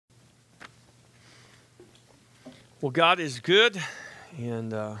Well, God is good,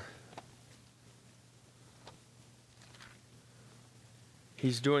 and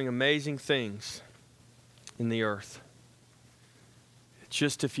He's doing amazing things in the earth. It's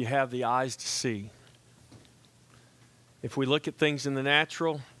just if you have the eyes to see. If we look at things in the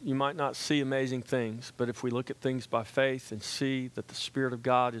natural, you might not see amazing things. But if we look at things by faith and see that the Spirit of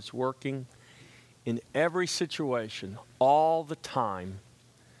God is working in every situation, all the time,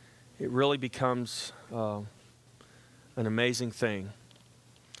 it really becomes an amazing thing.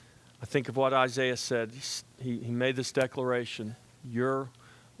 I think of what Isaiah said. He made this declaration: your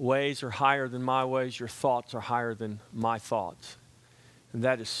ways are higher than my ways, your thoughts are higher than my thoughts. And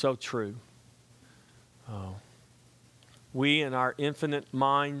that is so true. We in our infinite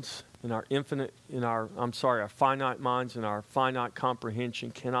minds, our finite minds and our finite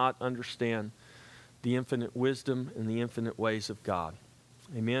comprehension cannot understand the infinite wisdom and the infinite ways of God.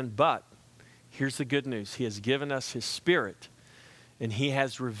 Amen. But here's the good news. He has given us His Spirit, and He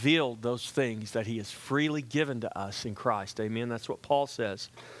has revealed those things that He has freely given to us in Christ. Amen. That's what Paul says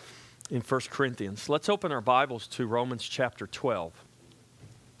in 1 Corinthians. Let's open our Bibles to Romans chapter 12.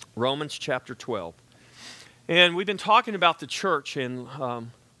 Romans chapter 12. And we've been talking about the church, and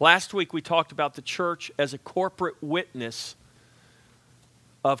last week we talked about the church as a corporate witness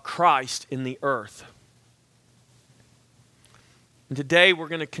of Christ in the earth. And today we're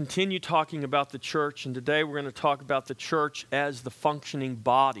going to continue talking about the church, and today we're going to talk about the church as the functioning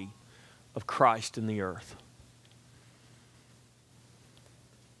body of Christ in the earth.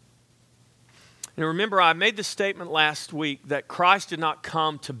 And remember, I made the statement last week that Christ did not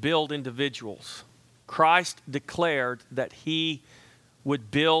come to build individuals. Christ declared that He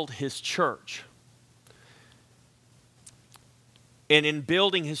would build His church. And in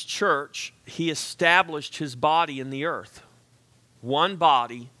building His church, He established His body in the earth. One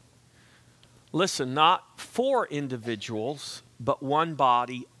body, listen, not for individuals, but one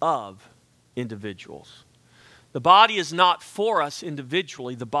body of individuals. The body is not for us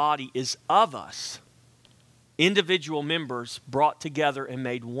individually, the body is of us. Individual members brought together and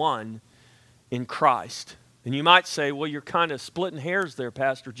made one in Christ. And you might say, well, you're kind of splitting hairs there,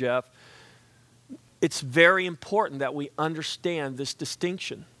 Pastor Jeff. It's very important that we understand this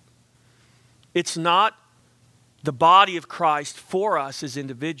distinction. It's not the body of Christ for us as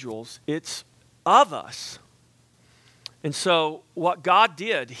individuals, it's of us. And so what God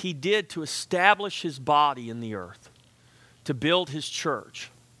did, He did to establish His body in the earth, to build His church.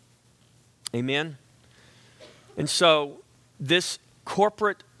 Amen? And so this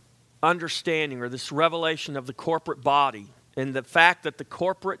corporate understanding, or this revelation of the corporate body, and the fact that the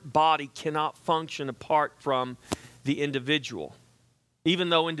corporate body cannot function apart from the individual. Even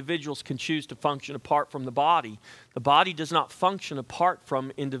though individuals can choose to function apart from the body does not function apart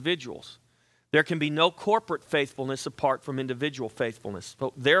from individuals. There can be no corporate faithfulness apart from individual faithfulness.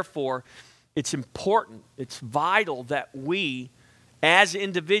 So therefore, it's important, it's vital that we, as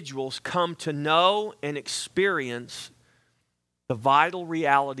individuals, come to know and experience the vital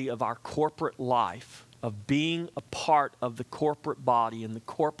reality of our corporate life, of being a part of the corporate body and the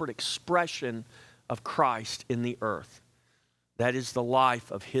corporate expression of Christ in the earth. That is the life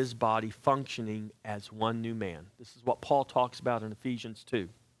of His body functioning as one new man. This is what Paul talks about in Ephesians 2.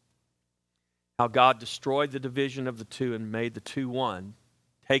 How God destroyed the division of the two and made the two one,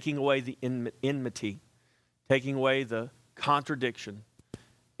 taking away the enmity, taking away the contradiction,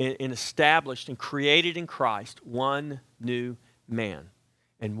 and established and created in Christ one new man.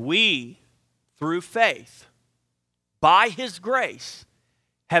 And we, through faith, by His grace,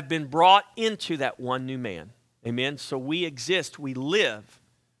 have been brought into that one new man. Amen? So we exist, we live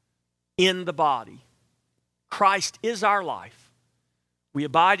in the body. Christ is our life. We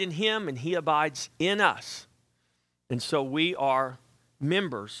abide in Him and He abides in us. And so we are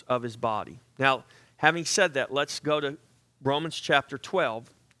members of His body. Now, having said that, let's go to Romans chapter 12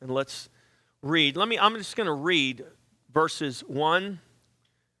 and let's read. I'm just going to read verses 1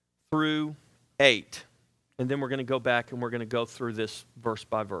 through 8. And then we're going to go back and we're going to go through this verse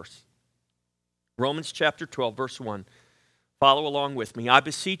by verse. Romans chapter 12, verse 1. Follow along with me. I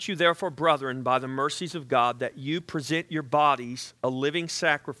beseech you, therefore, brethren, by the mercies of God, that you present your bodies a living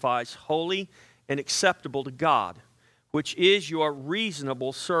sacrifice, holy and acceptable to God, which is your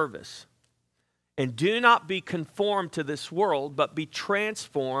reasonable service. And do not be conformed to this world, but be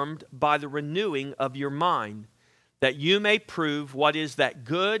transformed by the renewing of your mind, that you may prove what is that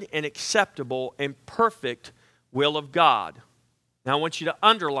good and acceptable and perfect will of God. Now I want you to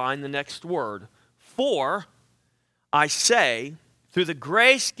underline the next word. For I say, through the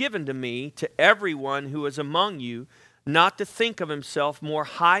grace given to me, to everyone who is among you, not to think of himself more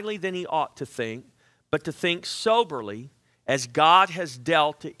highly than he ought to think, but to think soberly, as God has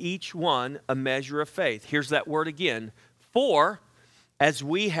dealt to each one a measure of faith. Here's that word again. For as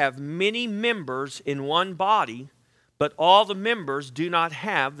we have many members in one body, but all the members do not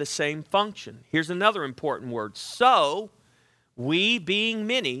have the same function. Here's another important word. So we, being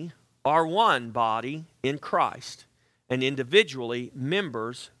many, are one body in Christ, and individually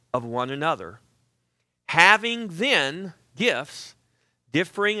members of one another. Having then gifts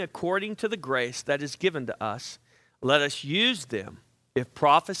differing according to the grace that is given to us, let us use them. If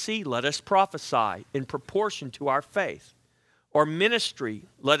prophecy, let us prophesy in proportion to our faith. Or ministry,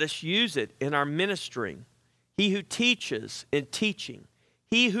 let us use it in our ministering. He who teaches in teaching.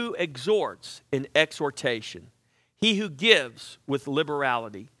 He who exhorts in exhortation. He who gives with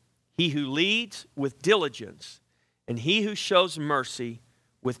liberality. He who leads with diligence. And he who shows mercy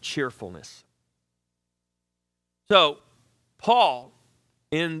with cheerfulness. So, Paul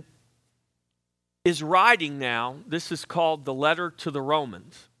is writing now, this is called the letter to the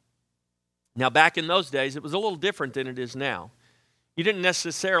Romans. Now, back in those days, it was a little different than it is now. You didn't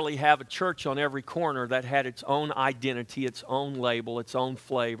necessarily have a church on every corner that had its own identity, its own label, its own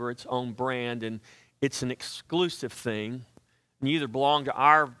flavor, its own brand, and it's an exclusive thing. You either belong to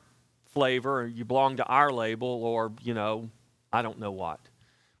our flavor or you belong to our label or, I don't know what.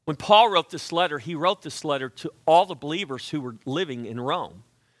 When Paul wrote this letter, he wrote this letter to all the believers who were living in Rome.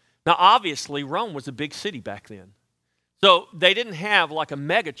 Now, obviously, Rome was a big city back then. So they didn't have like a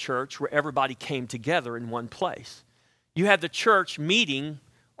mega church where everybody came together in one place. You had the church meeting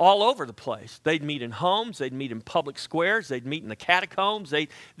all over the place. They'd meet in homes. They'd meet in public squares. They'd meet in the catacombs.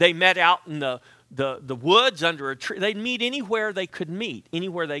 They met out in the woods under a tree. They'd meet anywhere they could meet,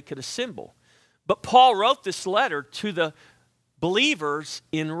 anywhere they could assemble. But Paul wrote this letter to the believers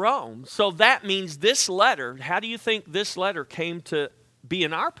in Rome. So that means this letter, how do you think this letter came to be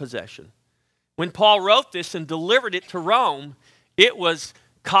in our possession? When Paul wrote this and delivered it to Rome, it was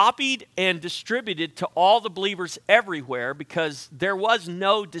copied and distributed to all the believers everywhere because there was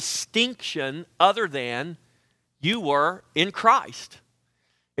no distinction other than you were in Christ.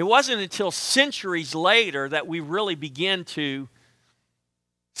 It wasn't until centuries later that we really begin to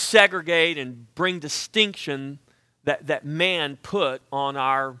segregate and bring distinction that man put on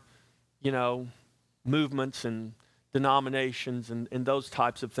our, movements and denominations and those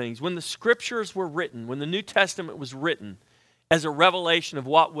types of things. When the scriptures were written, when the New Testament was written as a revelation of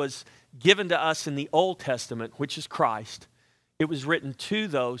what was given to us in the Old Testament, which is Christ, it was written to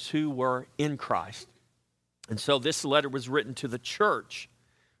those who were in Christ. And so this letter was written to the church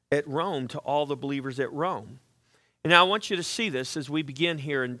at Rome, to all the believers at Rome. And now I want you to see this as we begin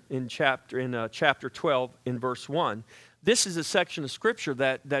here in chapter 12 in verse 1. This is a section of Scripture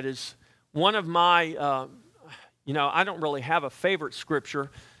that is one of my, I don't really have a favorite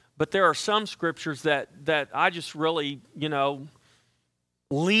Scripture, but there are some Scriptures that I just really,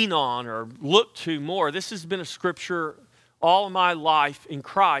 lean on or look to more. This has been a Scripture all of my life in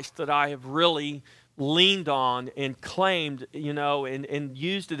Christ that I have really leaned on and claimed, and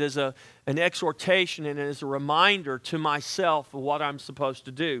used it as an exhortation and as a reminder to myself of what I'm supposed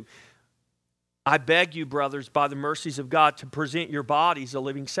to do. I beg you, brothers, by the mercies of God, to present your bodies a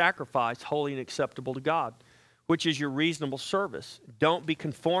living sacrifice, holy and acceptable to God, which is your reasonable service. Don't be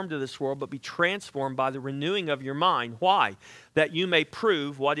conformed to this world, but be transformed by the renewing of your mind. Why? That you may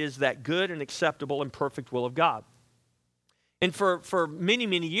prove what is that good and acceptable and perfect will of God. And for many,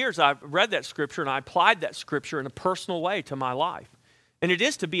 many years, I've read that Scripture and I applied that Scripture in a personal way to my life. And it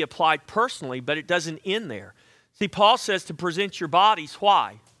is to be applied personally, but it doesn't end there. See, Paul says to present your bodies.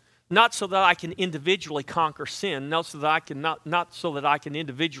 Why? Not so that I can individually conquer sin, not so that I can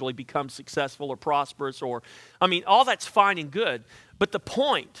individually become successful or prosperous all that's fine and good. But the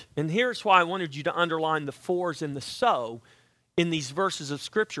point, and here's why I wanted you to underline the fors and the so in these verses of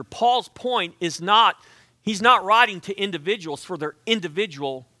Scripture. Paul's point is he's not writing to individuals for their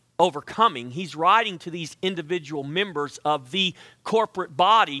individual overcoming. He's writing to these individual members of the corporate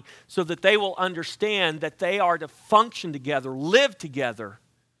body so that they will understand that they are to function together, live together,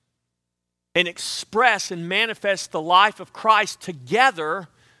 and express and manifest the life of Christ together,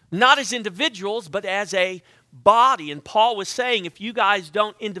 not as individuals, but as a body. And Paul was saying, if you guys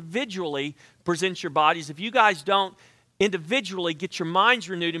don't individually present your bodies, if you guys don't individually get your minds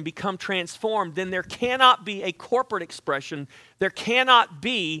renewed and become transformed, then there cannot be a corporate expression. There cannot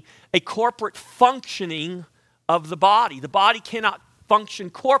be a corporate functioning of the body. The body cannot function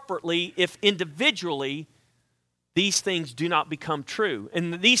corporately if individually these things do not become true.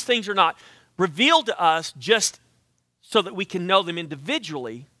 And these things are not revealed to us just so that we can know them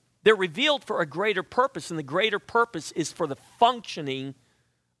individually. They're revealed for a greater purpose, and the greater purpose is for the functioning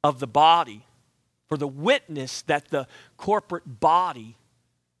of the body, for the witness that the corporate body,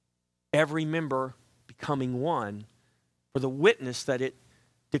 every member becoming one, for the witness that it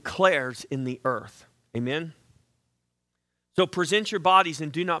declares in the earth. Amen? So present your bodies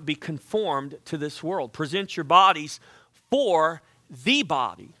and do not be conformed to this world. Present your bodies for the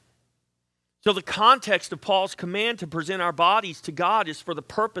body. So the context of Paul's command to present our bodies to God is for the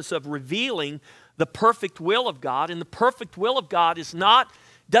purpose of revealing the perfect will of God. And the perfect will of God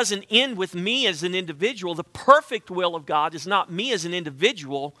doesn't end with me as an individual. The perfect will of God is not me as an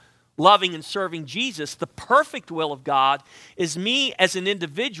individual loving and serving Jesus. The perfect will of God is me as an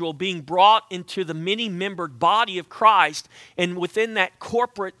individual being brought into the many-membered body of Christ. And within that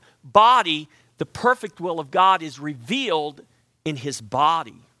corporate body, the perfect will of God is revealed in his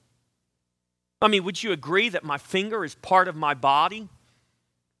body. I mean, would you agree that my finger is part of my body?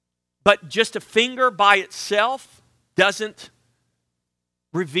 But just a finger by itself doesn't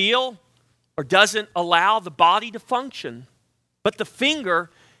reveal or doesn't allow the body to function. But the finger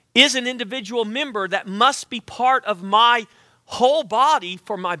is an individual member that must be part of my whole body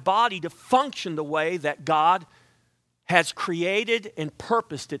for my body to function the way that God has created and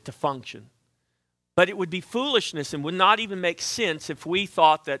purposed it to function. But it would be foolishness and would not even make sense if we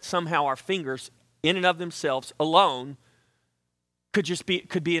thought that somehow our fingers, in and of themselves alone,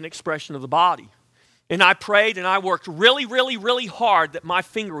 could be an expression of the body. And I prayed and I worked really, really, really hard that my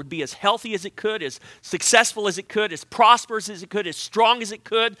finger would be as healthy as it could, as successful as it could, as prosperous as it could, as strong as it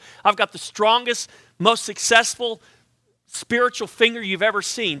could. I've got the strongest, most successful spiritual finger you've ever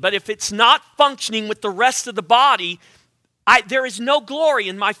seen. But if it's not functioning with the rest of the body, there is no glory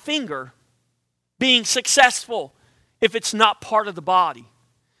in my finger being successful if it's not part of the body.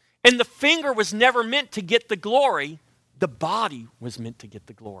 And the finger was never meant to get the glory. The body was meant to get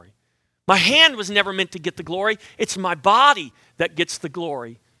the glory. My hand was never meant to get the glory. It's my body that gets the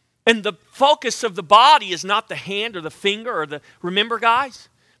glory. And the focus of the body is not the hand or the finger or remember, guys,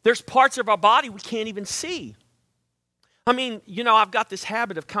 there's parts of our body we can't even see. I mean, I've got this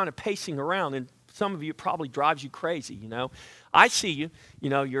habit of kind of pacing around, and some of you, it probably drives you crazy, I see you,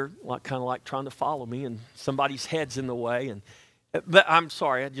 you're kind of like trying to follow me, and somebody's head's in the way. But I'm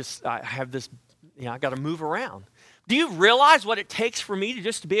sorry, I have this, I got to move around. Do you realize what it takes for me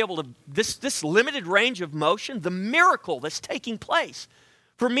to be able to, this limited range of motion, the miracle that's taking place,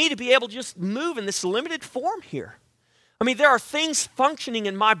 for me to be able to just move in this limited form here? I mean, there are things functioning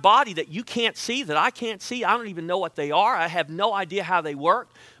in my body that you can't see, that I can't see. I don't even know what they are. I have no idea how they work.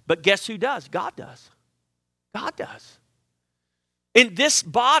 But guess who does? God does. God does. And this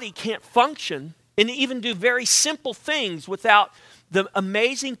body can't function and even do very simple things without the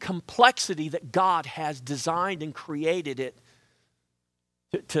amazing complexity that God has designed and created it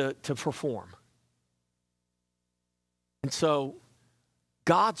to perform. And so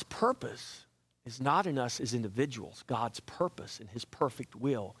God's purpose is not in us as individuals. God's purpose and his perfect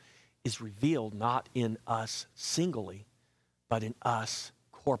will is revealed not in us singly, but in us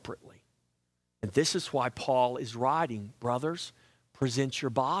corporately. And this is why Paul is writing, brothers, present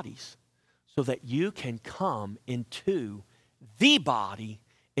your bodies so that you can come into the body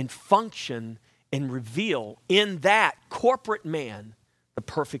and function and reveal in that corporate man the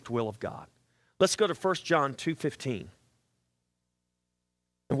perfect will of God. Let's go to 1 John 2:15.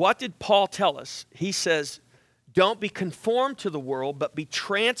 And what did Paul tell us? He says, don't be conformed to the world, but be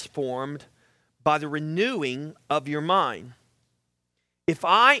transformed by the renewing of your mind. If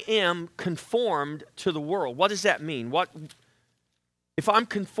I am conformed to the world, what does that mean? If I'm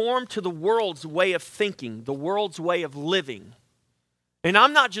conformed to the world's way of thinking, the world's way of living, and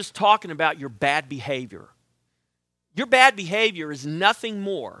I'm not just talking about your bad behavior. Your bad behavior is nothing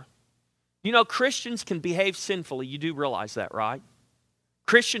more. Christians can behave sinfully. You do realize that, right?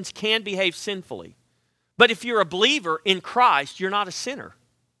 Christians can behave sinfully. But if you're a believer in Christ, you're not a sinner.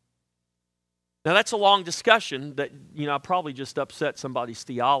 Now, that's a long discussion that, I probably just upset somebody's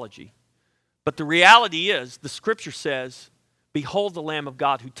theology. But the reality is, the Scripture says, behold the Lamb of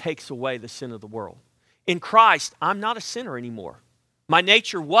God who takes away the sin of the world. In Christ, I'm not a sinner anymore. My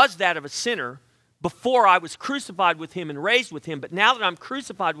nature was that of a sinner before I was crucified with him and raised with him. But now that I'm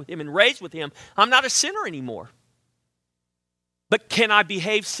crucified with him and raised with him, I'm not a sinner anymore. But can I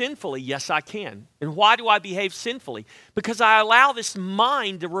behave sinfully? Yes, I can. And why do I behave sinfully? Because I allow this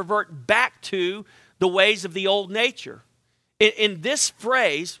mind to revert back to the ways of the old nature. In this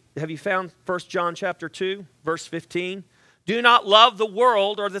phrase, have you found 1 John chapter 2, verse 15? Do not love the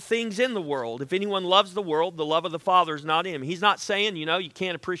world or the things in the world. If anyone loves the world, the love of the Father is not in him. He's not saying, you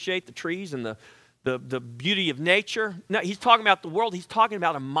can't appreciate the trees and the beauty of nature. No, he's talking about the world. He's talking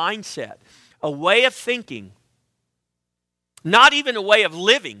about a mindset, a way of thinking. Not even a way of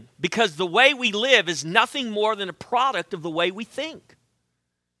living, because the way we live is nothing more than a product of the way we think.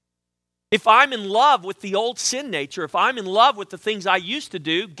 If I'm in love with the old sin nature, if I'm in love with the things I used to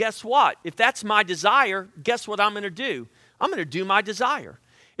do, guess what? If that's my desire, guess what I'm going to do? I'm going to do my desire.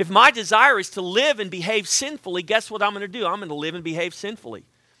 If my desire is to live and behave sinfully, guess what I'm going to do? I'm going to live and behave sinfully.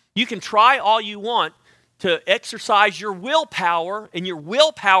 You can try all you want to exercise your willpower, and your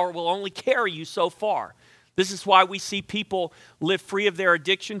willpower will only carry you so far. This is why we see people live free of their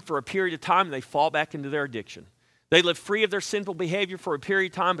addiction for a period of time and they fall back into their addiction. They live free of their sinful behavior for a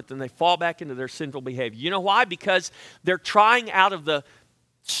period of time, but then they fall back into their sinful behavior. You know why? Because they're trying out of the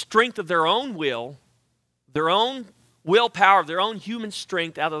strength of their own will, their own willpower, their own human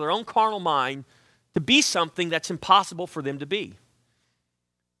strength, out of their own carnal mind, to be something that's impossible for them to be.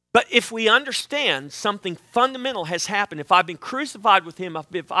 But if we understand something fundamental has happened, if I've been crucified with him,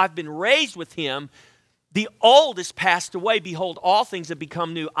 if I've been raised with him, the old is passed away. Behold, all things have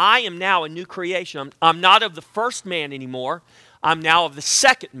become new. I am now a new creation. I'm not of the first man anymore. I'm now of the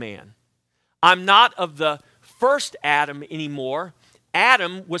second man. I'm not of the first Adam anymore.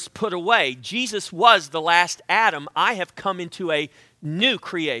 Adam was put away. Jesus was the last Adam. I have come into a new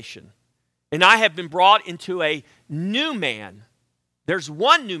creation. And I have been brought into a new man. There's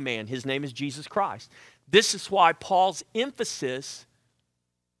one new man. His name is Jesus Christ. This is why Paul's emphasis,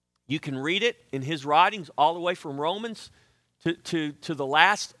 you can read it in his writings all the way from Romans to the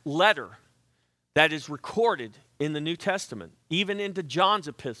last letter that is recorded in the New Testament, even into John's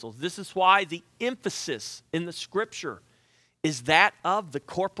epistles. This is why the emphasis in the Scripture is that of the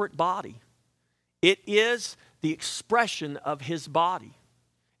corporate body. It is the expression of his body.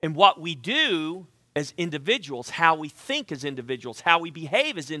 And what we do as individuals, how we think as individuals, how we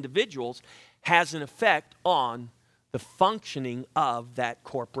behave as individuals, has an effect on the functioning of that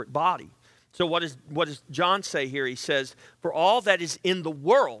corporate body. So what does John say here? He says, for all that is in the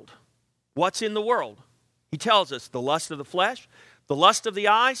world, what's in the world? He tells us the lust of the flesh, the lust of the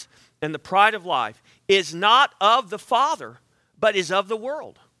eyes, and the pride of life is not of the Father, but is of the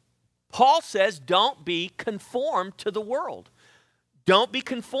world. Paul says, don't be conformed to the world. Don't be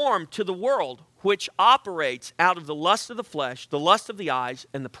conformed to the world, which operates out of the lust of the flesh, the lust of the eyes,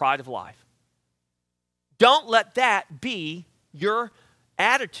 and the pride of life. Don't let that be your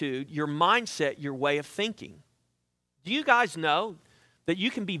attitude, your mindset, your way of thinking. Do you guys know that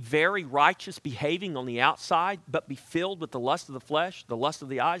you can be very righteous behaving on the outside, but be filled with the lust of the flesh, the lust of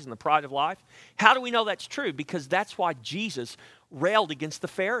the eyes, and the pride of life? How do we know that's true? Because that's why Jesus railed against the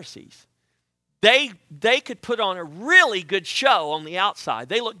Pharisees. They could put on a really good show on the outside.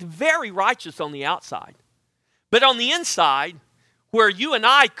 They looked very righteous on the outside. But on the inside, where you and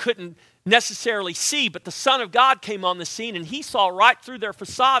I couldn't necessarily see, but the Son of God came on the scene and he saw right through their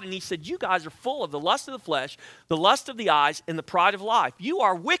facade and he said, you guys are full of the lust of the flesh, the lust of the eyes, and the pride of life. You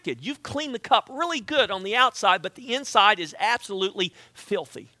are wicked. You've cleaned the cup really good on the outside, but the inside is absolutely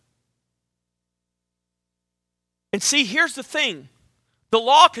filthy. And see, here's the thing. The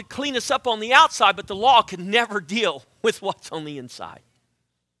law could clean us up on the outside, but the law could never deal with what's on the inside.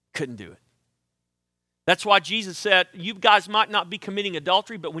 Couldn't do it. That's why Jesus said, you guys might not be committing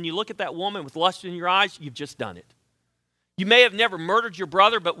adultery, but when you look at that woman with lust in your eyes, you've just done it. You may have never murdered your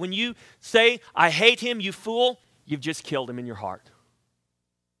brother, but when you say, I hate him, you fool, you've just killed him in your heart.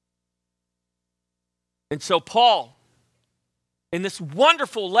 And so Paul, in this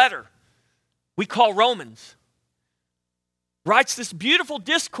wonderful letter we call Romans, writes this beautiful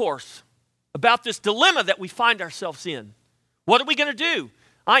discourse about this dilemma that we find ourselves in. What are we going to do?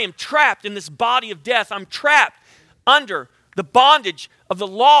 I am trapped in this body of death. I'm trapped under the bondage of the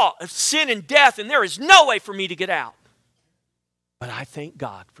law of sin and death, and there is no way for me to get out. But I thank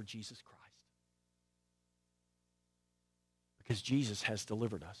God for Jesus Christ, because Jesus has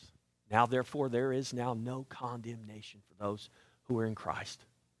delivered us. Now, therefore, there is now no condemnation for those who are in Christ,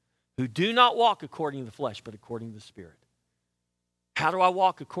 who do not walk according to the flesh, but according to the Spirit. How do I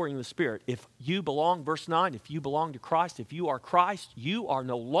walk according to the Spirit? If you belong, verse 9, if you belong to Christ, if you are Christ, you are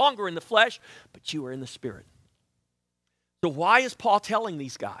no longer in the flesh, but you are in the Spirit. So why is Paul telling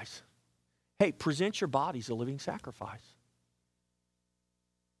these guys, hey, present your bodies a living sacrifice?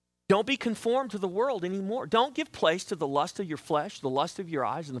 Don't be conformed to the world anymore. Don't give place to the lust of your flesh, the lust of your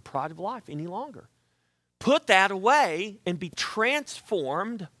eyes, and the pride of life any longer. Put that away and be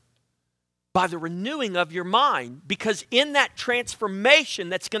transformed by the renewing of your mind, because in that transformation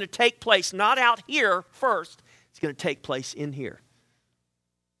that's going to take place, not out here first, it's going to take place in here.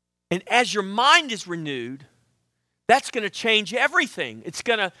 And as your mind is renewed, that's going to change everything. It's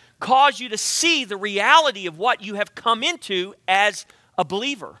going to cause you to see the reality of what you have come into as a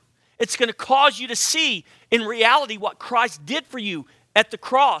believer. It's going to cause you to see in reality what Christ did for you at the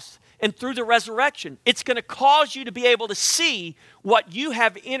cross and through the resurrection. It's going to cause you to be able to see what you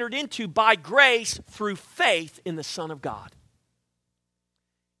have entered into by grace through faith in the Son of God.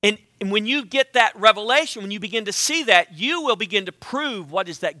 And when you get that revelation, when you begin to see that, you will begin to prove what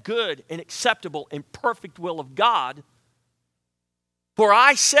is that good and acceptable and perfect will of God. For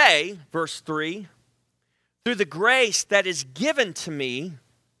I say, verse 3, through the grace that is given to me,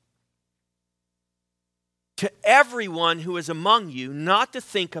 to everyone who is among you, not to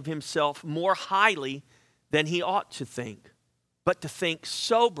think of himself more highly than he ought to think, but to think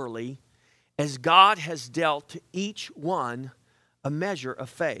soberly, as God has dealt to each one a measure of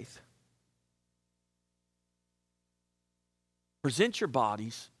faith. Present your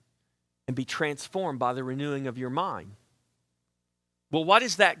bodies and be transformed by the renewing of your mind. Well, what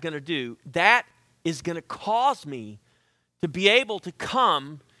is that going to do? That is going to cause me to be able to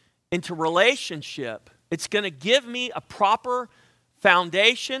come into relationship. It's going to give me a proper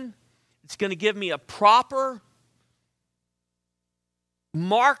foundation. It's going to give me a proper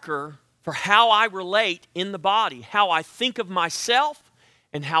marker for how I relate in the body, how I think of myself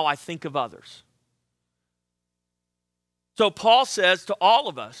and how I think of others. So Paul says to all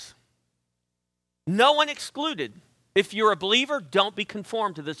of us, no one excluded, if you're a believer, don't be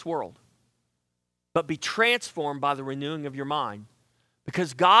conformed to this world, but be transformed by the renewing of your mind.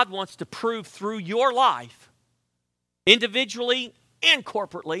 Because God wants to prove through your life, individually and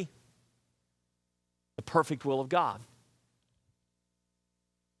corporately, the perfect will of God.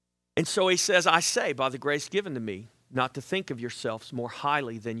 And so he says, I say, by the grace given to me, not to think of yourselves more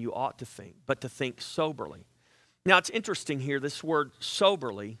highly than you ought to think, but to think soberly. Now, it's interesting here, this word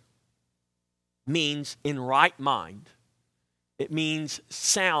soberly means in right mind. It means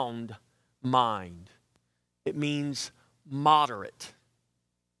sound mind. It means moderate.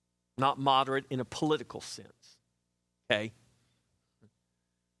 Not moderate in a political sense, okay?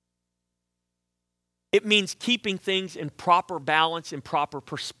 It means keeping things in proper balance, in proper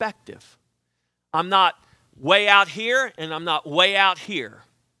perspective. I'm not way out here and I'm not way out here,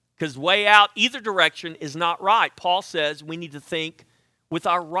 because way out either direction is not right. Paul says we need to think with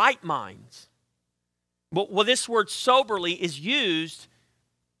our right minds. Well, this word soberly is used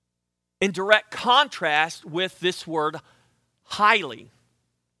in direct contrast with this word highly.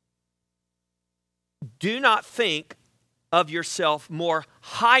 Do not think of yourself more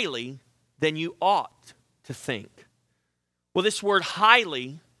highly than you ought to think. Well, this word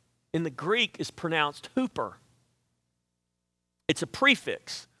highly in the Greek is pronounced huper. It's a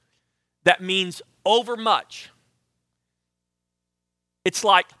prefix that means overmuch. It's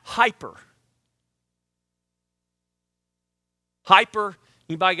like hyper. Hyper,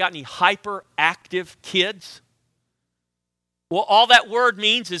 anybody got any hyperactive kids? Well, all that word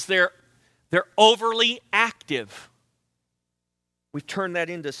means is they're overly active. We've turned that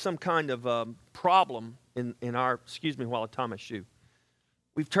into some kind of problem in our, excuse me while I tie my shoe.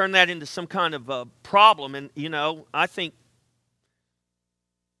 We've turned that into some kind of problem, and I think,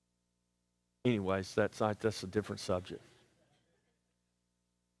 anyways, that's a different subject.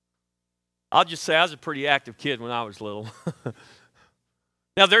 I'll just say I was a pretty active kid when I was little.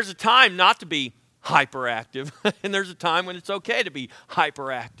 Now, there's a time not to be hyperactive, and there's a time when it's okay to be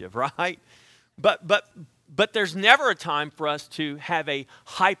hyperactive, right? But there's never a time for us to have a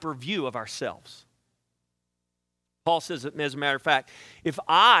hyper view of ourselves. Paul says, as a matter of fact, if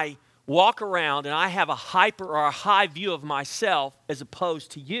I walk around and I have a hyper or a high view of myself as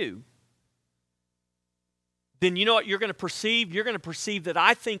opposed to you, then you know what you're going to perceive? You're going to perceive that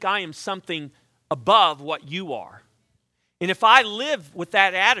I think I am something above what you are. And if I live with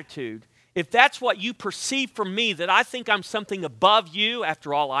that attitude, if that's what you perceive from me, that I think I'm something above you,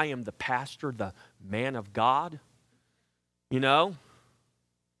 after all, I am the pastor, the man of God, so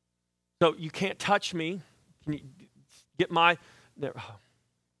you can't touch me. Can you get my...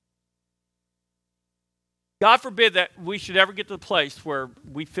 God forbid that we should ever get to the place where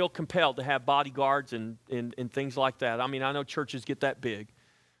we feel compelled to have bodyguards and things like that. I mean, I know churches get that big,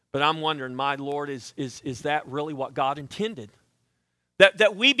 but I'm wondering, my Lord, is that really what God intended?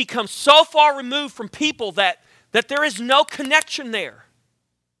 That we become so far removed from people that there is no connection there.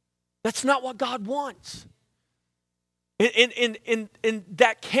 That's not what God wants. And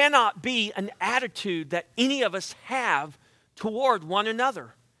that cannot be an attitude that any of us have toward one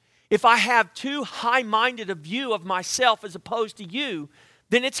another. If I have too high-minded a view of myself as opposed to you,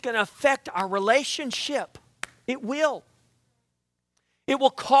 then it's going to affect our relationship. It will. It will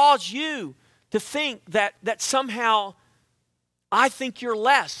cause you to think that somehow I think you're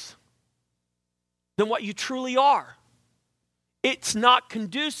less than what you truly are. it's not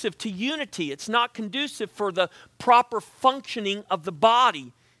conducive to unity. It's not conducive for the proper functioning of the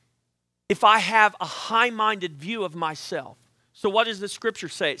body if I have a high-minded view of myself. So what does the scripture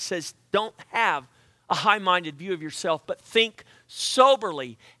say? It says, don't have a high-minded view of yourself, but think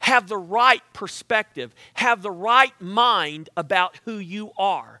soberly. Have the right perspective. Have the right mind about who you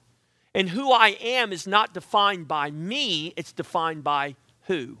are. And who I am is not defined by me. It's defined by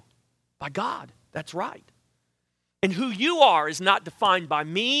who? By God. That's right. And who you are is not defined by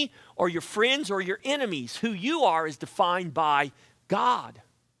me or your friends or your enemies. Who you are is defined by God.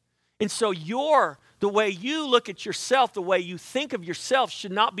 And so the way you look at yourself, the way you think of yourself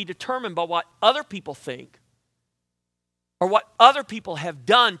should not be determined by what other people think or what other people have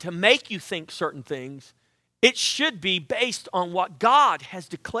done to make you think certain things. It should be based on what God has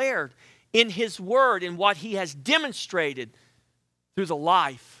declared in His Word and what He has demonstrated through the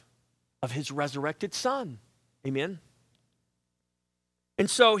life of His resurrected Son. Amen? And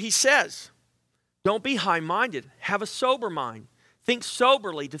so He says, don't be high-minded. Have a sober mind. Think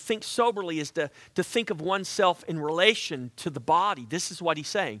soberly. To think soberly is to think of oneself in relation to the body. This is what He's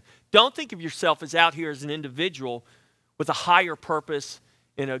saying. Don't think of yourself as out here as an individual with a higher purpose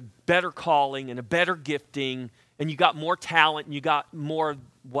and a better calling and a better gifting, and you got more talent and you got more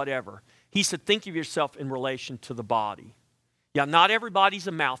whatever. He said, think of yourself in relation to the body. Yeah, not everybody's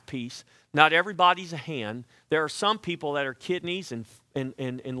a mouthpiece. Not everybody's a hand. There are some people that are kidneys and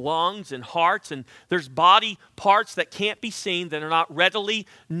lungs and hearts, and there's body parts that can't be seen, that are not readily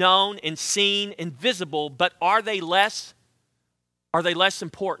known and seen and visible, but are they less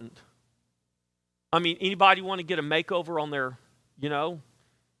important? I mean, anybody want to get a makeover on their,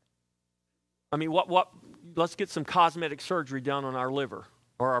 let's get some cosmetic surgery done on our liver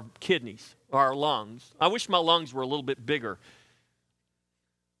or our kidneys or our lungs. I wish my lungs were a little bit bigger.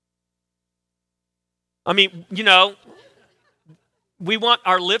 I mean, we want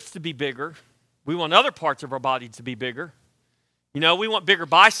our lips to be bigger. We want other parts of our body to be bigger. We want bigger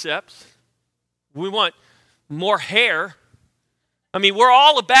biceps. We want more hair. I mean, we're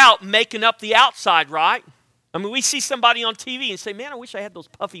all about making up the outside, right? I mean, we see somebody on TV and say, man, I wish I had those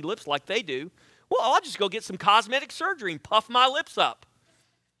puffy lips like they do. Well, I'll just go get some cosmetic surgery and puff my lips up.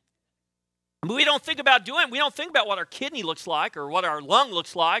 But we don't think about what our kidney looks like or what our lung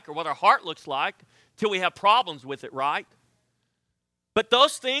looks like or what our heart looks like till we have problems with it, right? But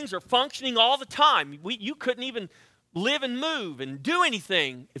those things are functioning all the time. You couldn't even live and move and do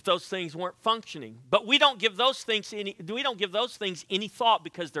anything if those things weren't functioning. But we don't give those things any thought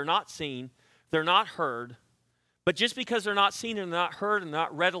because they're not seen, they're not heard. But just because they're not seen and not heard and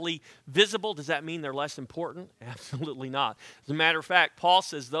not readily visible, does that mean they're less important? Absolutely not. As a matter of fact, Paul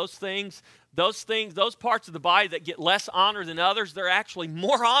says those parts of the body that get less honor than others, they're actually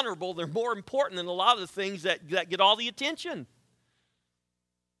more honorable, they're more important than a lot of the things that get all the attention.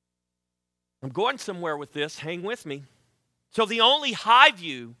 I'm going somewhere with this. Hang with me. So the only high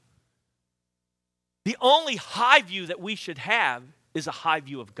view that we should have is a high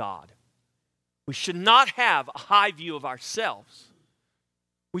view of God. We should not have a high view of ourselves.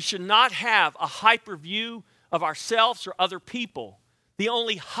 We should not have a hyper view of ourselves or other people. The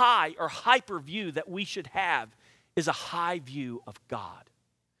only high or hyper view that we should have is a high view of God.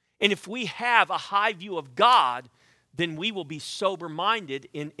 And if we have a high view of God, then we will be sober-minded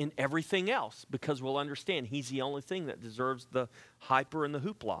in everything else because we'll understand He's the only thing that deserves the hyper and the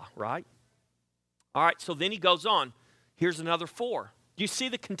hoopla, right? All right, so then he goes on. Here's another 4. Do you see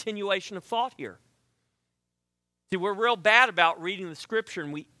the continuation of thought here? See, we're real bad about reading the Scripture,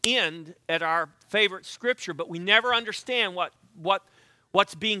 and we end at our favorite Scripture, but we never understand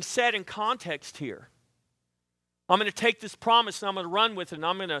what's being said in context here. I'm going to take this promise, and I'm going to run with it, and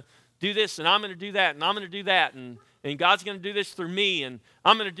I'm going to do this, and I'm going to do that, and I'm going to do that, and God's going to do this through me, and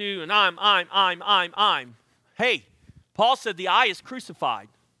I'm going to do, and I'm. Hey, Paul said the I is crucified.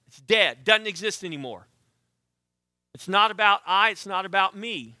 It's dead, doesn't exist anymore. It's not about I, it's not about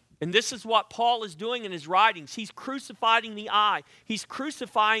me. And this is what Paul is doing in his writings. He's crucifying the I. He's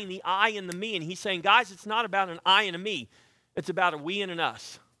crucifying the I and the me. And he's saying, guys, it's not about an I and a me. It's about a we and an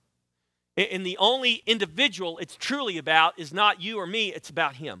us. And the only individual it's truly about is not you or me. It's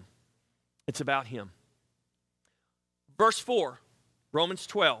about Him. It's about Him. Verse 4, Romans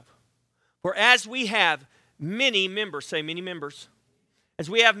 12. For as we have many members, say many members. As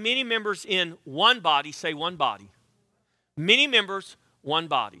we have many members in one body, say one body. Many members, one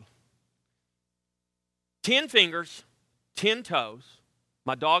body. 10 fingers, 10 toes.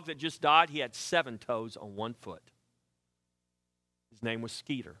 My dog that just died, he had 7 toes on 1 foot. His name was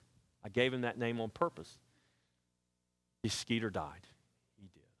Skeeter. I gave him that name on purpose. Skeeter died. He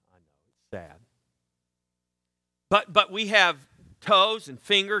did. I know. It's sad. But we have toes and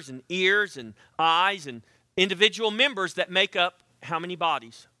fingers and ears and eyes and individual members that make up how many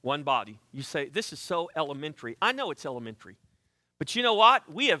bodies? One body. You say, this is so elementary. I know it's elementary. But you know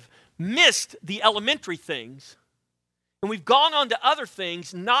what? We have missed the elementary things, and we've gone on to other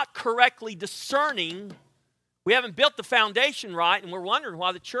things, not correctly discerning. We haven't built the foundation right, and we're wondering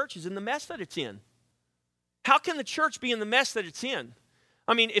why the church is in the mess that it's in. How can the church be in the mess that it's in?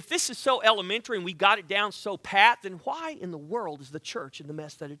 I mean, if this is so elementary and we got it down so pat, then why in the world is the church in the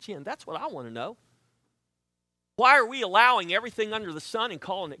mess that it's in? That's what I want to know. Why are we allowing everything under the sun and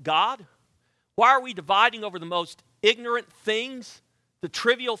calling it God? Why are we dividing over the most ignorant things, the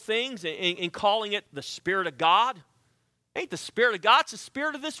trivial things, and calling it the Spirit of God? It ain't the Spirit of God, it's the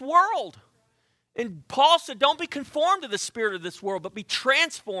spirit of this world. And Paul said, don't be conformed to the spirit of this world, but be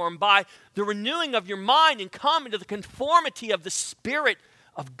transformed by the renewing of your mind and come into the conformity of the Spirit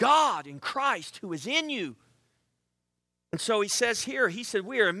of God in Christ who is in you. And so he says here, he said,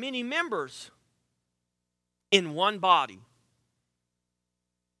 we are many members in one body.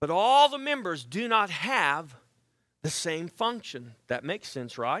 But all the members do not have the same function. That makes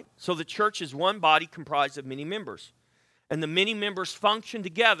sense, right? So the church is one body comprised of many members. And the many members function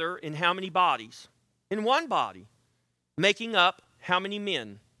together in how many bodies? In one body. Making up how many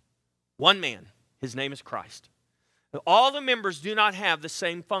men? One man. His name is Christ. All the members do not have the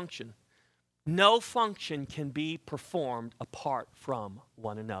same function. No function can be performed apart from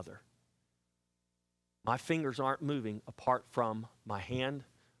one another. My fingers aren't moving apart from my hand,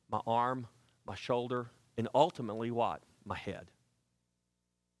 my arm, my shoulder, and ultimately what? My head.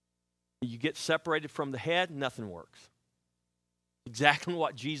 You get separated from the head, nothing works. Exactly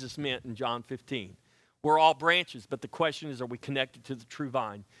what Jesus meant in John 15. We're all branches, but the question is, are we connected to the true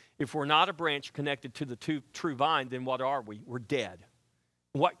vine? If we're not a branch connected to the true vine, then what are we? We're dead.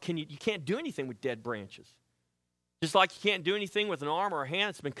 You can't do anything with dead branches. Just like you can't do anything with an arm or a hand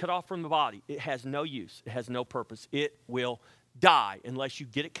that's been cut off from the body. It has no use. It has no purpose. It will die unless you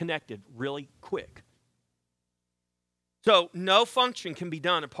get it connected really quick. So no function can be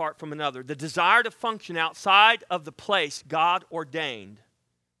done apart from another. The desire to function outside of the place God ordained.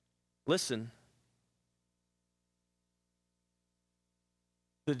 Listen.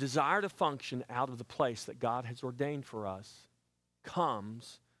 The desire to function out of the place that God has ordained for us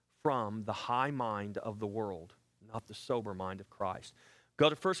comes from the high mind of the world, not the sober mind of Christ. Go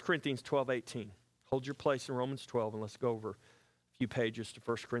to 1 Corinthians 12:18. Hold your place in Romans 12, and let's go over a few pages to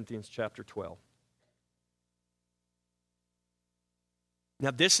 1 Corinthians chapter 12.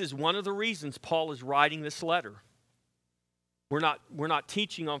 Now, this is one of the reasons Paul is writing this letter. We're not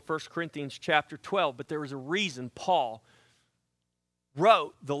teaching on 1 Corinthians chapter 12, but there is a reason Paul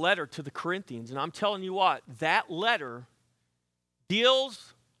wrote the letter to the Corinthians. And I'm telling you what, that letter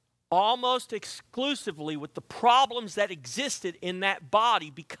deals almost exclusively with the problems that existed in that body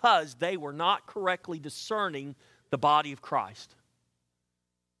because they were not correctly discerning the body of Christ.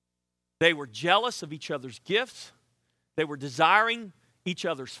 They were jealous of each other's gifts. They were desiring each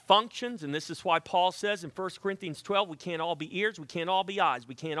other's functions, and this is why Paul says in 1 Corinthians 12, we can't all be ears, we can't all be eyes,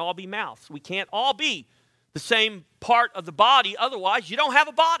 we can't all be mouths, we can't all be the same part of the body, otherwise you don't have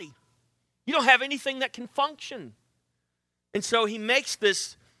a body. You don't have anything that can function. And so he makes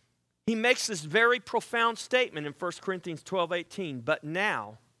this very profound statement in 1 Corinthians 12:18, but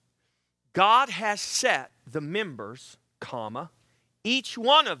now God has set the members, each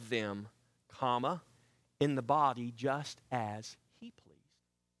one of them, in the body just as he pleased.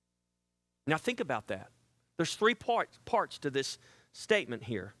 Now think about that. There's three parts to this statement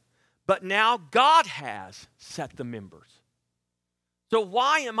here. But now God has set the members. So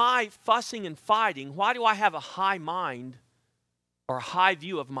why am I fussing and fighting? Why do I have a high mind or a high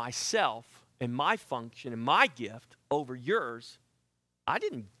view of myself and my function and my gift over yours? I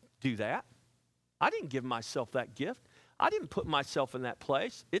didn't do that. I didn't give myself that gift. I didn't put myself in that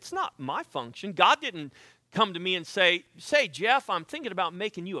place. It's not my function. God didn't come to me and say, Jeff, I'm thinking about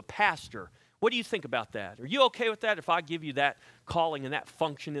making you a pastor. What do you think about that? Are you okay with that if I give you that calling and that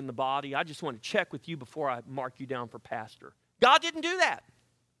function in the body? I just want to check with you before I mark you down for pastor. God didn't do that.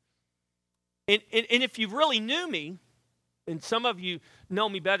 And if you really knew me, and some of you know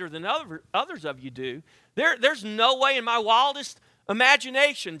me better than others of you do, there's no way in my wildest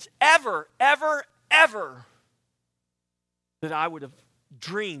imaginations ever that I would have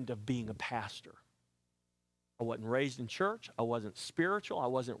dreamed of being a pastor. I wasn't raised in church. I wasn't spiritual. I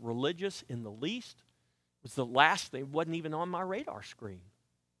wasn't religious in the least. It was the last thing. It wasn't even on my radar screen.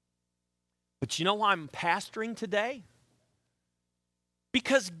 But you know why I'm pastoring today?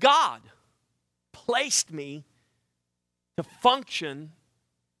 Because God placed me to function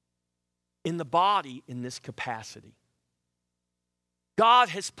in the body in this capacity. God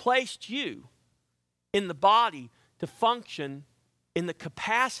has placed you in the body to function in the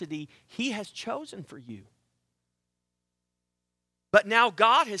capacity He has chosen for you. But now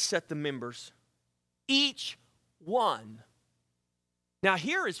God has set the members, each one. Now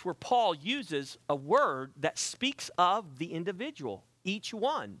here is where Paul uses a word that speaks of the individual, each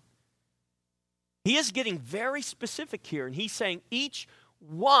one. He is getting very specific here, and he's saying each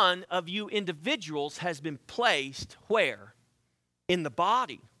one of you individuals has been placed where? In the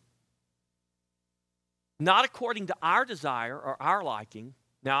body. Not according to our desire or our liking.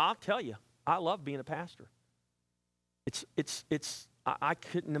 Now, I'll tell you, I love being a pastor. I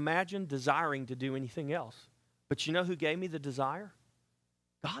couldn't imagine desiring to do anything else. But you know who gave me the desire?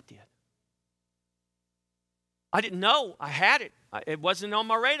 God did. I didn't know I had it. It wasn't on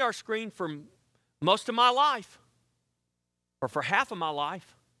my radar screen for most of my life, or for half of my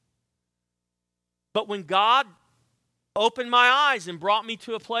life. But when God opened my eyes and brought me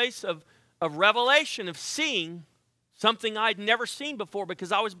to a place of revelation, of seeing something I'd never seen before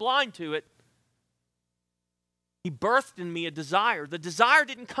because I was blind to it, He birthed in me a desire. The desire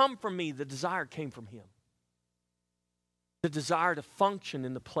didn't come from me. The desire came from Him. The desire to function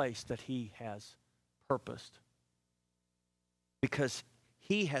in the place that He has purposed. Because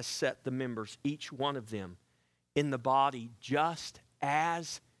He has set the members, each one of them, in the body just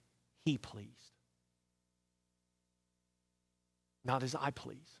as He pleased. Not as I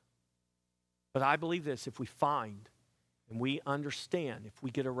please. But I believe this, if we find and we understand, if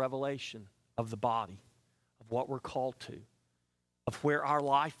we get a revelation of the body, of what we're called to, of where our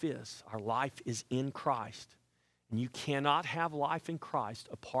life is in Christ. And you cannot have life in Christ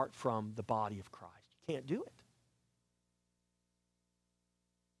apart from the body of Christ. You can't do it.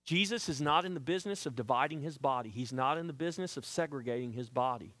 Jesus is not in the business of dividing His body. He's not in the business of segregating His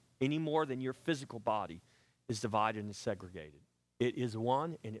body any more than your physical body is divided and segregated. It is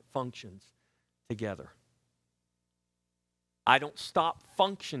one and it functions together. I don't stop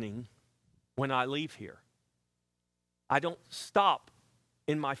functioning when I leave here. I don't stop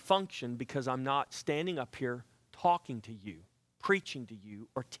in my function because I'm not standing up here talking to you, preaching to you,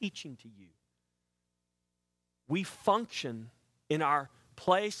 or teaching to you. We function in our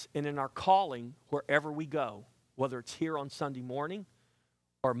place and in our calling wherever we go, whether it's here on Sunday morning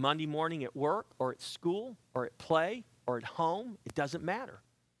or Monday morning at work or at school or at play or at home. It doesn't matter.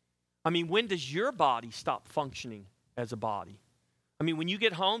 I mean, when does your body stop functioning as a body? I mean, when you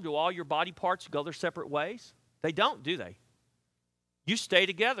get home, do all your body parts go their separate ways? They don't, do they? You stay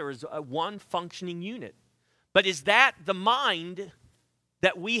together as a one functioning unit. But is that the mind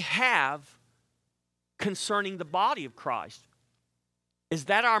that we have concerning the body of Christ? Is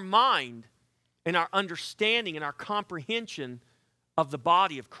that our mind and our understanding and our comprehension of the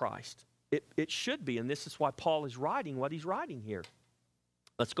body of Christ? It should be, and this is why Paul is writing what he's writing here.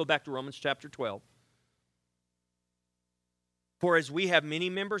 Let's go back to Romans chapter 12. For as we have many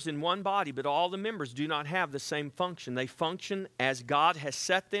members in one body, but all the members do not have the same function. They function as God has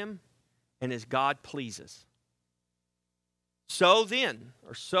set them and as God pleases. So then,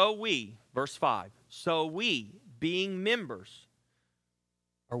 or so we, verse 5, so we, being members,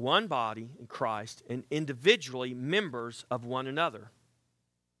 are one body in Christ and individually members of one another.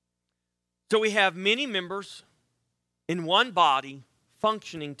 So we have many members in one body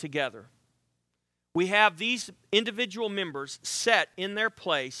functioning together. We have these individual members set in their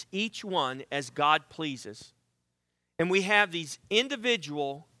place, each one as God pleases. And we have these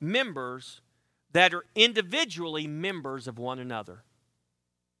individual members that are individually members of one another.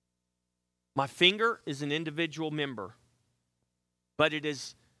 My finger is an individual member, but it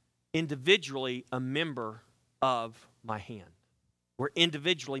is individually a member of my hand. We're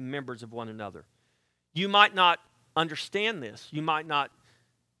individually members of one another. You might not understand this. You might not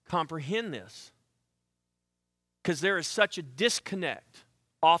comprehend this. Because there is such a disconnect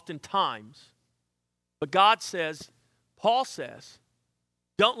oftentimes. But God says, Paul says,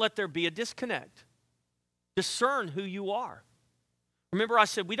 don't let there be a disconnect. Discern who you are. Remember I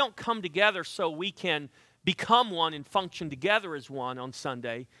said we don't come together so we can become one and function together as one on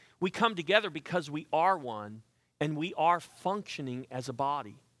Sunday. We come together because we are one and we are functioning as a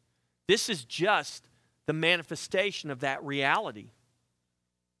body. This is just the manifestation of that reality.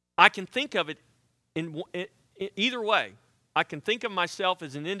 I can think of it in either way. I can think of myself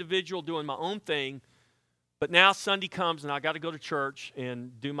as an individual doing my own thing, but now Sunday comes and I got to go to church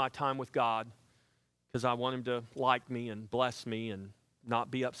and do my time with God because I want Him to like me and bless me and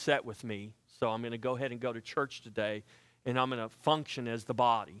not be upset with me. So I'm going to go ahead and go to church today and I'm going to function as the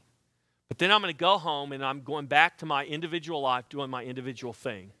body. But then I'm going to go home and I'm going back to my individual life doing my individual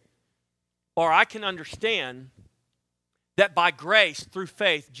thing. Or I can understand that by grace, through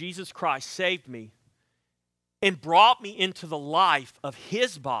faith, Jesus Christ saved me and brought me into the life of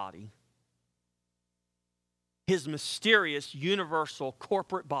his body, his mysterious, universal,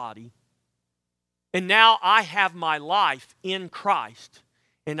 corporate body. And now I have my life in Christ,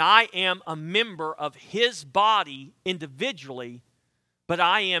 and I am a member of his body individually, but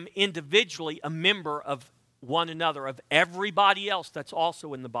I am individually a member of one another, of everybody else that's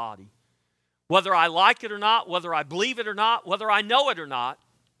also in the body. Whether I like it or not, whether I believe it or not, whether I know it or not,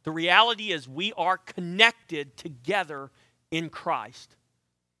 the reality is we are connected together in Christ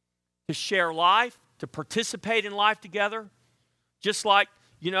to share life, to participate in life together. Just like,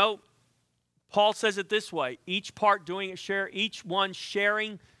 Paul says it this way, each part doing its share, each one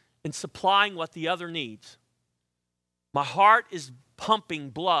sharing and supplying what the other needs. My heart is pumping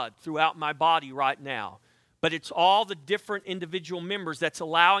blood throughout my body right now. But it's all the different individual members that's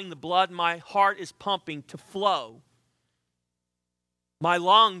allowing the blood my heart is pumping to flow. My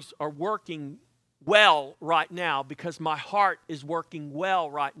lungs are working well right now because my heart is working well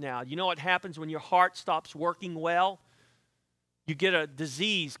right now. You know what happens when your heart stops working well? You get a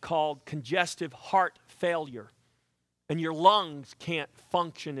disease called congestive heart failure. And your lungs can't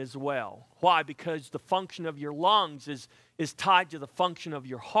function as well. Why? Because the function of your lungs is tied to the function of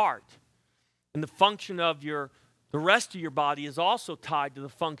your heart. And the function of the rest of your body is also tied to the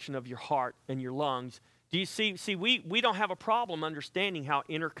function of your heart and your lungs. Do you see, we don't have a problem understanding how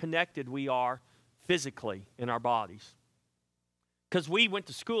interconnected we are physically in our bodies. Because we went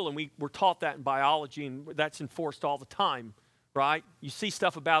to school and we were taught that in biology, and that's enforced all the time, right? You see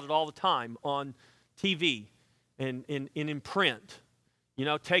stuff about it all the time on TV and in print.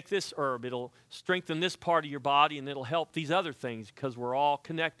 Take this herb, it'll strengthen this part of your body and it'll help these other things because we're all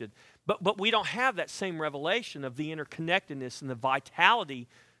connected. But we don't have that same revelation of the interconnectedness and the vitality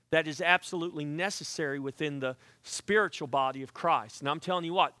that is absolutely necessary within the spiritual body of Christ. And I'm telling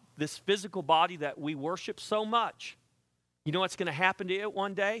you what, this physical body that we worship so much, you know what's going to happen to it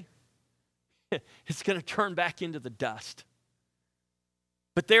one day? It's going to turn back into the dust.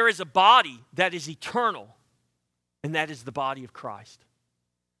 But there is a body that is eternal, and that is the body of Christ.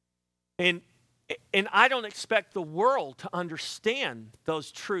 And I don't expect the world to understand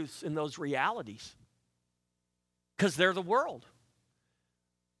those truths and those realities because they're the world.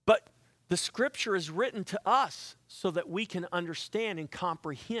 But the Scripture is written to us so that we can understand and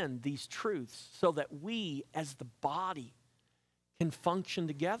comprehend these truths so that we as the body can function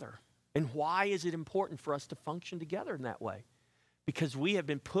together. And why is it important for us to function together in that way? Because we have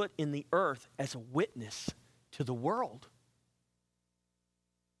been put in the earth as a witness to the world.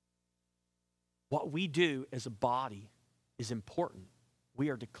 What we do as a body is important. We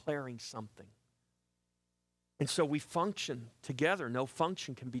are declaring something. And so we function together. No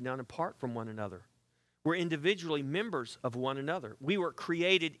function can be done apart from one another. We're individually members of one another. We were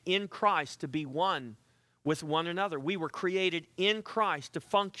created in Christ to be one with one another. We were created in Christ to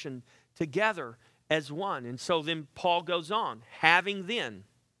function together as one. And so then Paul goes on, having then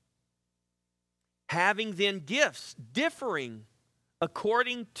gifts differing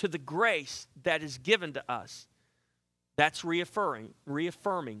according to the grace that is given to us. That's reaffirming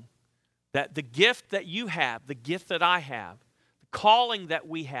that the gift that you have, the gift that I have, the calling that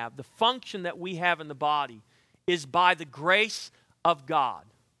we have, the function that we have in the body is by the grace of God.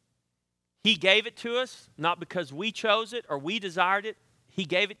 He gave it to us, not because we chose it or we desired it. He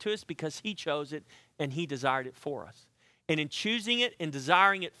gave it to us because He chose it and He desired it for us. And in choosing it and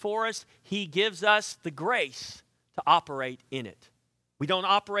desiring it for us, He gives us the grace to operate in it. We don't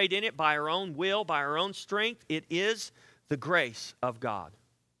operate in it by our own will, by our own strength. It is the grace of God.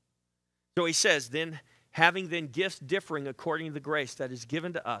 So he says, then, having then gifts differing according to the grace that is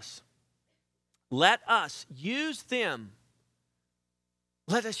given to us, let us use them.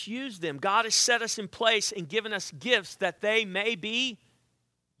 Let us use them. God has set us in place and given us gifts that they may be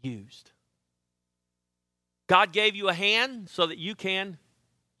used. God gave you a hand so that you can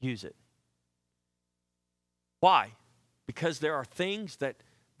use it. Why? Because there are things that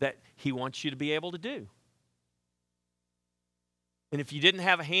He wants you to be able to do. And if you didn't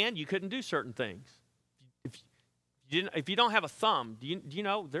have a hand, you couldn't do certain things. If you don't have a thumb, do you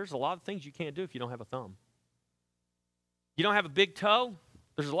know there's a lot of things you can't do if you don't have a thumb? You don't have a big toe,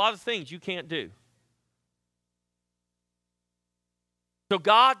 there's a lot of things you can't do. So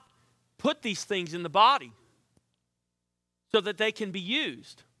God put these things in the body so that they can be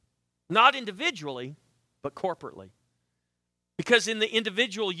used, not individually, but corporately. Because in the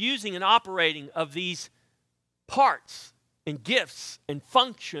individual using and operating of these parts and gifts and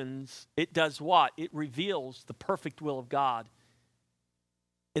functions, it does what? It reveals the perfect will of God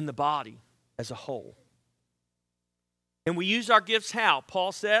in the body as a whole. And we use our gifts how?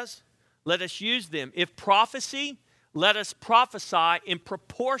 Paul says, let us use them. If prophecy, let us prophesy in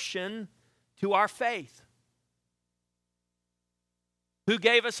proportion to our faith. Who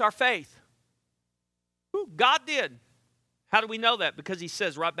gave us our faith? God did. How do we know that? Because he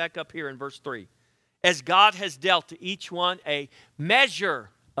says right back up here in verse 3, as God has dealt to each one a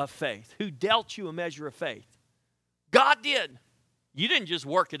measure of faith. Who dealt you a measure of faith? God did. You didn't just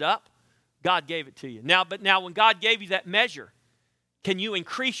work it up. God gave it to you. Now when God gave you that measure, can you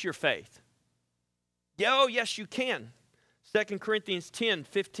increase your faith? Oh, yes, you can. 2 Corinthians 10,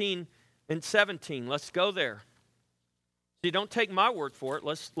 15, and 17. Let's go there. See, don't take my word for it.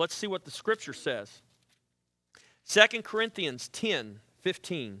 Let's see what the Scripture says. 2 Corinthians 10,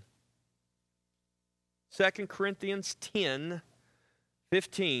 15. 2 Corinthians 10,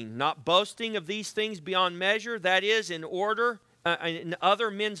 15. Not boasting of these things beyond measure, that is, in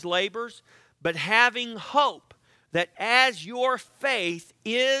other men's labors, but having hope that as your faith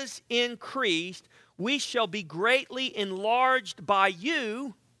is increased, we shall be greatly enlarged by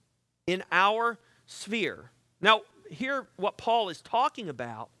you in our sphere. Now, hear what Paul is talking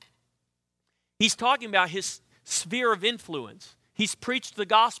about. He's talking about his sphere of influence. He's preached the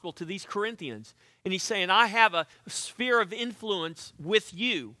gospel to these Corinthians, and he's saying, I have a sphere of influence with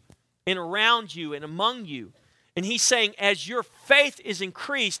you and around you and among you. And he's saying, as your faith is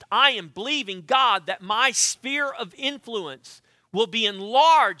increased, I am believing God that my sphere of influence will be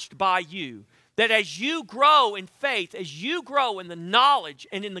enlarged by you. That as you grow in faith, as you grow in the knowledge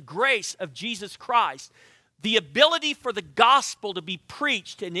and in the grace of Jesus Christ, the ability for the gospel to be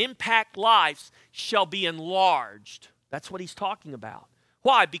preached and impact lives shall be enlarged. That's what he's talking about.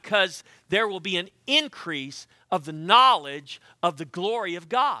 Why? Because there will be an increase of the knowledge of the glory of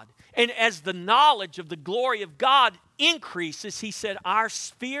God. And as the knowledge of the glory of God increases, he said, our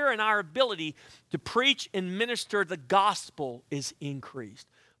sphere and our ability to preach and minister the gospel is increased.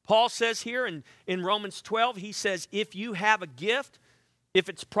 Paul says here in Romans 12, he says, if you have a gift, if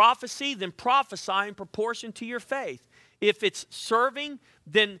it's prophecy, then prophesy in proportion to your faith. If it's serving,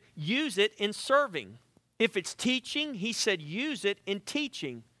 then use it in serving. If it's teaching, he said, use it in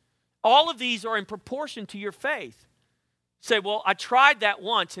teaching. All of these are in proportion to your faith. Say, well, I tried that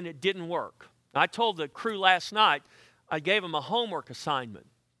once and it didn't work. I told the crew last night, I gave them a homework assignment.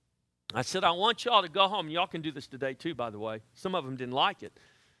 I said, I want y'all to go home. Y'all can do this today too, by the way. Some of them didn't like it.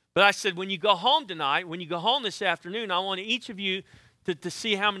 But I said, when you go home tonight, when you go home this afternoon, I want each of you to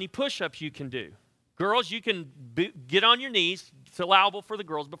see how many push-ups you can do. Girls, you can get on your knees. It's allowable for the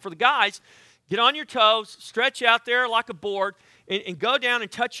girls. But for the guys, get on your toes, stretch out there like a board, and go down and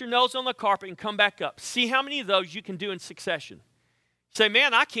touch your nose on the carpet and come back up. See how many of those you can do in succession. Say,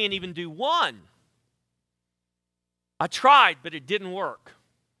 man, I can't even do one. I tried, but it didn't work.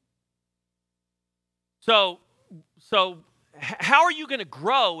 So how are you going to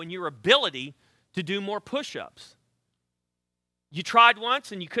grow in your ability to do more push-ups? You tried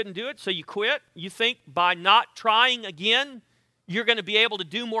once and you couldn't do it, so you quit. You think by not trying again, you're going to be able to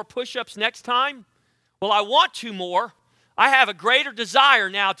do more push-ups next time? Well, I want to more. I have a greater desire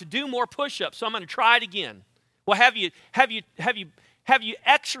now to do more push-ups, so I'm going to try it again. Well, have you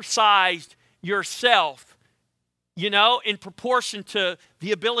exercised yourself, in proportion to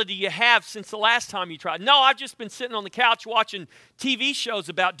the ability you have since the last time you tried? No, I've just been sitting on the couch watching TV shows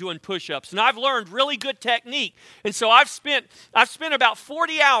about doing push-ups, and I've learned really good technique. And so I've spent about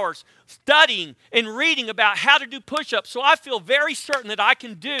 40 hours studying and reading about how to do push-ups, so I feel very certain that I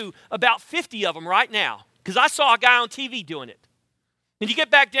can do about 50 of them right now, because I saw a guy on TV doing it. And you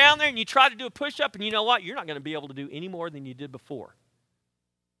get back down there and you try to do a push-up, and you know what? You're not going to be able to do any more than you did before.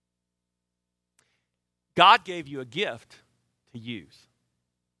 God gave you a gift to use.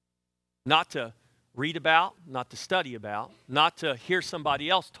 Not to read about, not to study about, not to hear somebody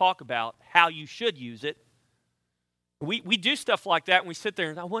else talk about how you should use it. We do stuff like that and we sit there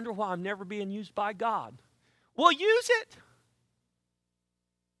and I wonder why I'm never being used by God. Well, use it.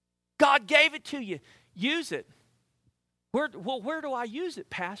 God gave it to you. Use it. Where do I use it,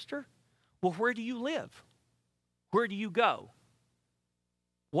 Pastor? Well, where do you live? Where do you go?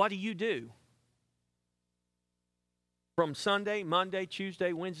 What do you do? From Sunday, Monday,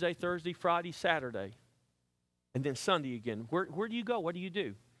 Tuesday, Wednesday, Thursday, Friday, Saturday, and then Sunday again. Where do you go? What do you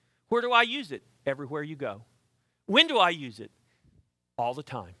do? Where do I use it? Everywhere you go. When do I use it? All the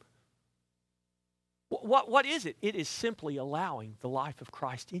time. What is it? It is simply allowing the life of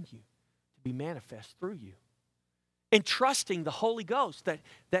Christ in you to be manifest through you. And trusting the Holy Ghost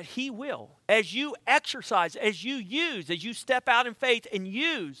that He will, as you exercise, as you step out in faith and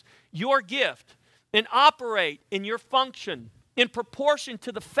use your gift, and operate in your function in proportion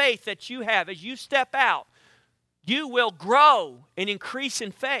to the faith that you have as you step out. You will grow and increase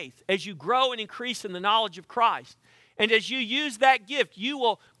in faith as you grow and increase in the knowledge of Christ. And as you use that gift, you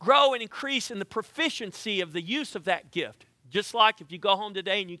will grow and increase in the proficiency of the use of that gift. Just like if you go home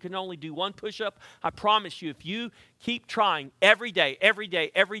today and you can only do one push-up, I promise you, if you keep trying every day,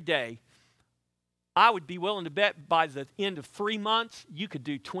 I would be willing to bet by the end of 3 months, you could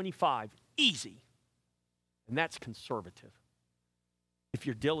do 25 easy. And that's conservative if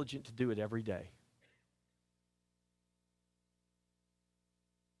you're diligent to do it every day.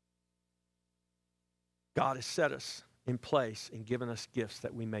 God has set us in place and given us gifts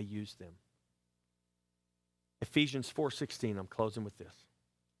that we may use them. Ephesians 4:16, I'm closing with this.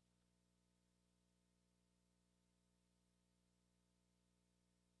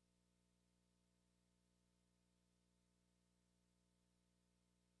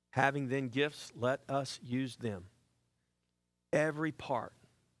 Having then gifts, let us use them. Every part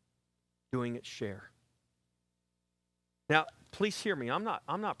doing its share. Now, please hear me. I'm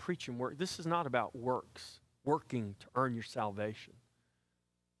not preaching work. This is not about works, working to earn your salvation.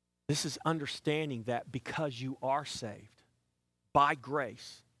 This is understanding that because you are saved by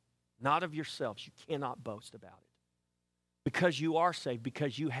grace, not of yourselves, you cannot boast about it. Because you are saved,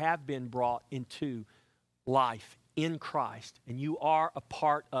 because you have been brought into life in Christ, and you are a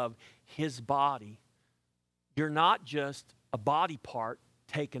part of His body, you're not just a body part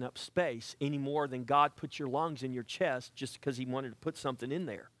taking up space any more than God put your lungs in your chest just because He wanted to put something in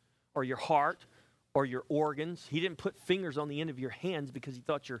there, or your heart, or your organs. He didn't put fingers on the end of your hands because He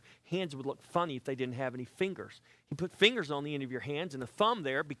thought your hands would look funny if they didn't have any fingers. He put fingers on the end of your hands and a thumb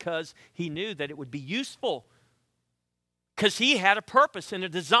there because He knew that it would be useful, because He had a purpose and a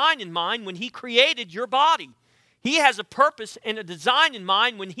design in mind when He created your body. He has a purpose and a design in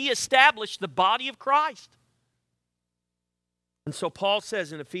mind when He established the body of Christ. And so Paul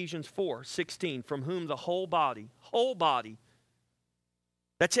says in Ephesians 4:16, from whom the whole body,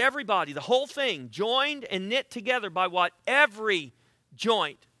 that's everybody, the whole thing, joined and knit together by what every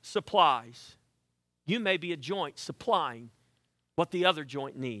joint supplies. You may be a joint supplying what the other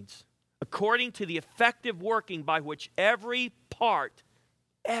joint needs, according to the effective working by which every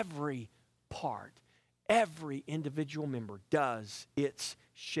individual member does its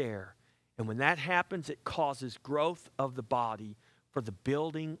share. And when that happens, it causes growth of the body for the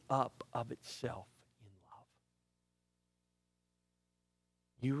building up of itself in love.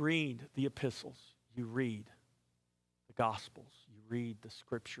 You read the epistles, you read the Gospels, you read the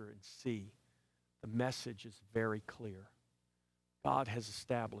Scripture and see the message is very clear. God has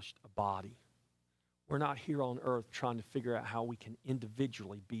established a body. We're not here on earth trying to figure out how we can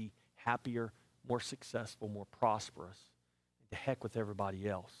individually be happier, more successful, more prosperous. To heck with everybody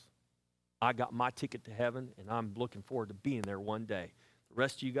else. I got my ticket to heaven, and I'm looking forward to being there one day. The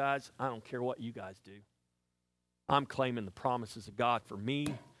rest of you guys, I don't care what you guys do. I'm claiming the promises of God for me,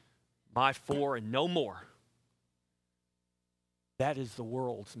 my four, and no more. That is the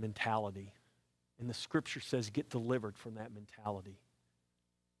world's mentality. And the Scripture says get delivered from that mentality.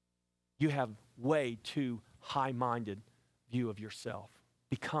 You have way too high-minded view of yourself.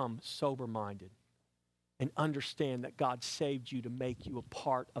 Become sober-minded. And understand that God saved you to make you a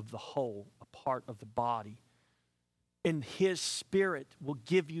part of the whole, a part of the body. And His Spirit will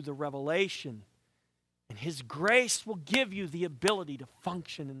give you the revelation. And His grace will give you the ability to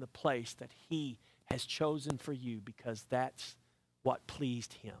function in the place that He has chosen for you, because that's what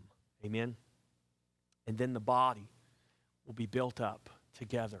pleased Him. Amen? And then the body will be built up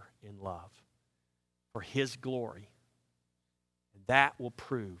together in love for His glory. And that will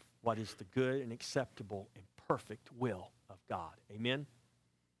prove what is the good and acceptable and perfect will of God. Amen?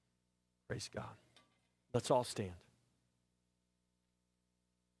 Praise God. Let's all stand.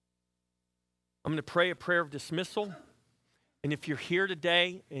 I'm going to pray a prayer of dismissal. And if you're here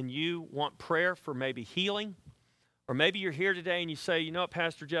today and you want prayer for maybe healing, or maybe you're here today and you say, you know what,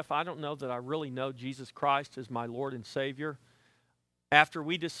 Pastor Jeff, I don't know that I really know Jesus Christ as my Lord and Savior. After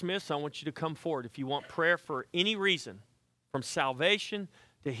we dismiss, I want you to come forward. If you want prayer for any reason, from salvation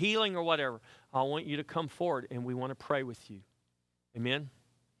to healing or whatever, I want you to come forward and we want to pray with you. Amen?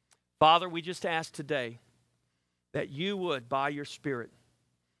 Father, we just ask today that you would, by your Spirit,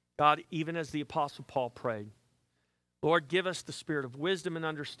 God, even as the Apostle Paul prayed, Lord, give us the spirit of wisdom and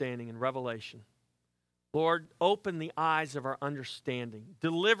understanding and revelation. Lord, open the eyes of our understanding.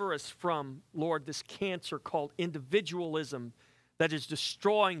 Deliver us from, Lord, this cancer called individualism that is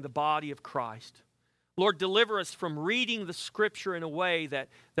destroying the body of Christ. Lord, deliver us from reading the Scripture in a way that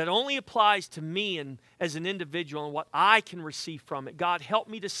only applies to me and as an individual and what I can receive from it. God, help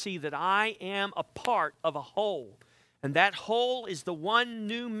me to see that I am a part of a whole. And that whole is the one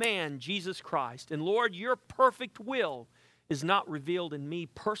new man, Jesus Christ. And Lord, your perfect will is not revealed in me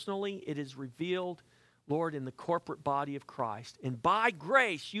personally. It is revealed, Lord, in the corporate body of Christ. And by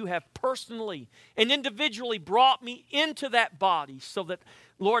grace, you have personally and individually brought me into that body so that,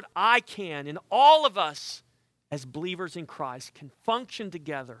 Lord, I can, and all of us as believers in Christ can function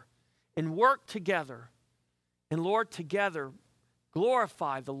together and work together. And Lord, together,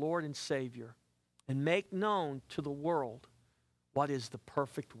 glorify the Lord and Savior and make known to the world what is the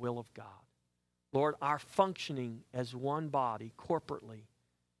perfect will of God. Lord, our functioning as one body corporately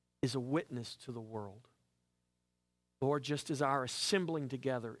is a witness to the world. Lord, just as our assembling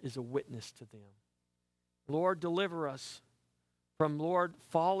together is a witness to them. Lord, deliver us from, Lord,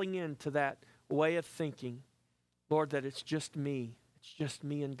 falling into that way of thinking, Lord, that it's just me. It's just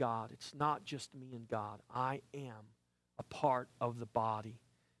me and God. It's not just me and God. I am a part of the body.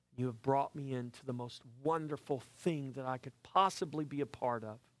 You have brought me into the most wonderful thing that I could possibly be a part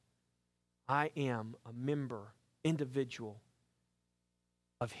of. I am a member, individual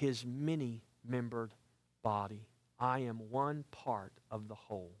of his many-membered body. I am one part of the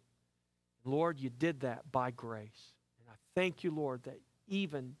whole. Lord, you did that by grace. And I thank you, Lord, that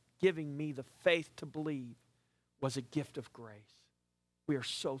even giving me the faith to believe was a gift of grace. We are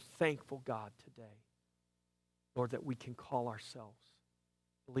so thankful, God, today, Lord, that we can call ourselves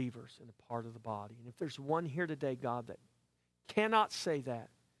believers and a part of the body. And if there's one here today, God, that cannot say that,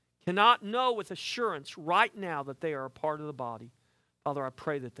 cannot know with assurance right now that they are a part of the body, Father, I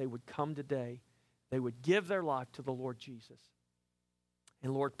pray that they would come today, they would give their life to the Lord Jesus,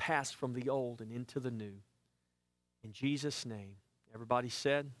 and Lord, pass from the old and into the new. In Jesus' name, everybody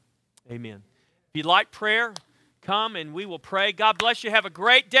said, amen. If you'd like prayer, come and we will pray. God bless you. Have a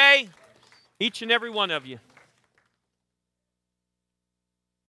great day, each and every one of you.